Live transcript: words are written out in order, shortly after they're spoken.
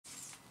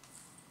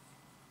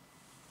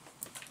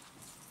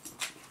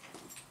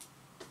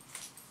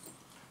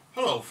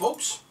Hello,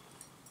 folks.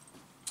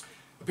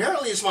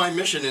 Apparently it's my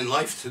mission in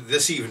life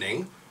this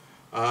evening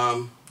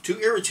to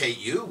irritate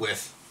you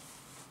with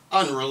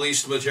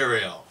unreleased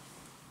material.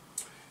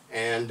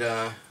 And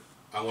I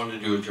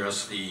wanted to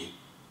address the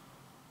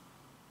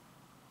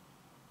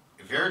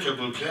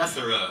veritable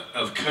plethora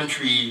of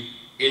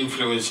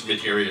country-influenced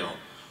material.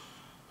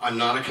 I'm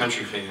not a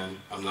country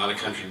fan. I'm not a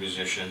country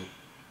musician.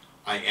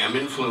 I am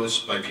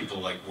influenced by people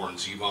like Warren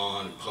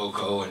Zevon and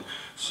Poco and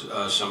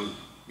some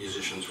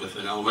musicians with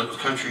an element of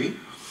country.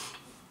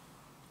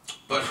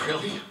 But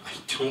really, I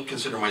don't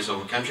consider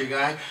myself a country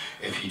guy.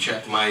 If you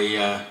check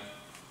my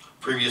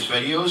previous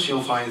videos,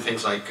 you'll find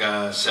things like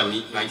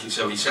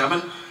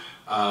 1977,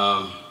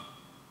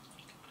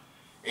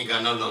 Ain't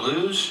Got Nothing to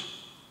Lose.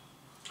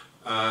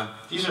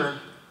 These are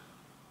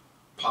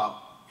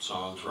pop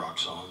songs, rock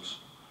songs.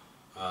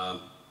 That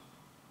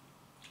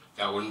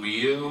Wouldn't Be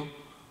You.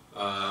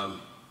 But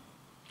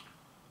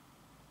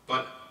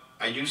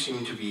I do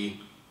seem to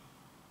be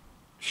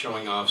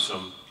showing off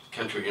some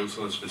country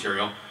influence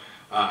material.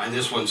 And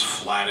this one's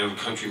flat out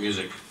country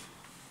music.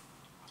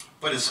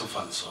 But it's a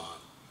fun song.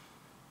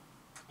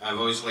 I've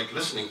always liked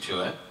listening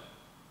to it.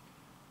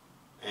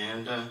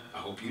 And I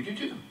hope you do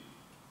too.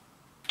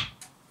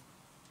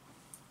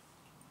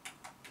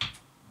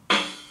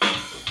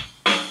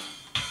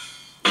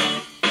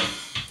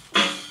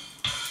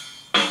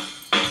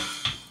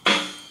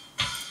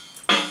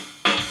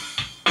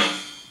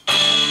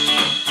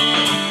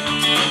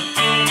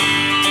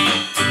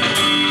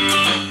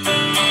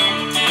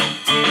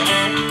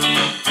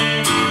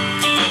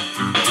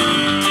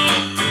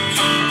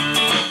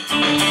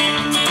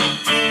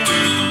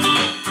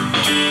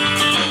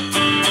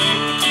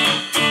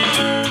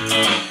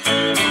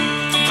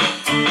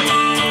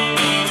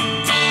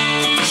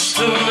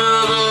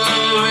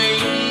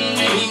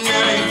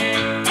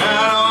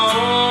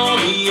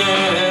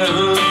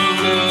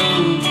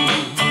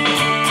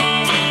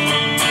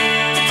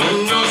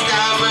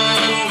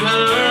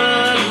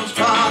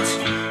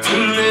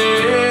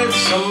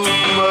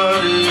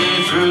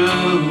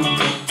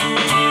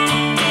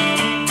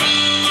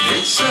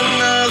 It's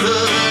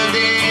another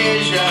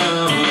deja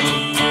vu.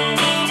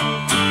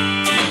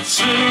 It's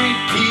a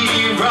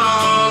repeat wrong.